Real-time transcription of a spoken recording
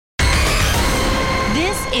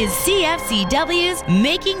is CFCW's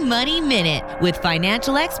Making Money Minute with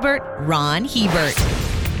financial expert Ron Hebert.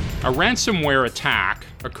 A ransomware attack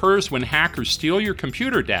occurs when hackers steal your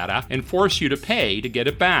computer data and force you to pay to get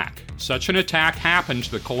it back. Such an attack happened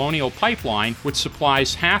to the Colonial Pipeline, which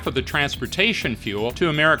supplies half of the transportation fuel to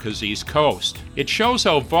America's East Coast. It shows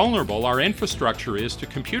how vulnerable our infrastructure is to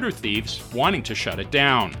computer thieves wanting to shut it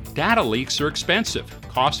down. Data leaks are expensive,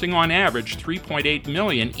 costing on average $3.8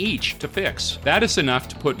 million each to fix. That is enough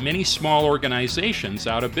to put many small organizations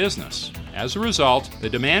out of business. As a result, the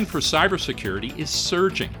demand for cybersecurity is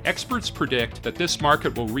surging. Experts predict that this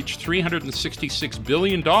market will reach $366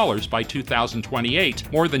 billion by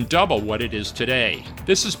 2028, more than double what it is today.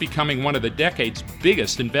 This is becoming one of the decade's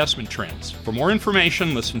biggest investment trends. For more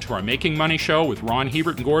information, listen to our Making Money show with Ron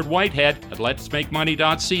Hebert and Gord Whitehead at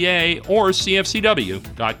letsmakemoney.ca or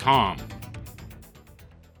cfcw.com.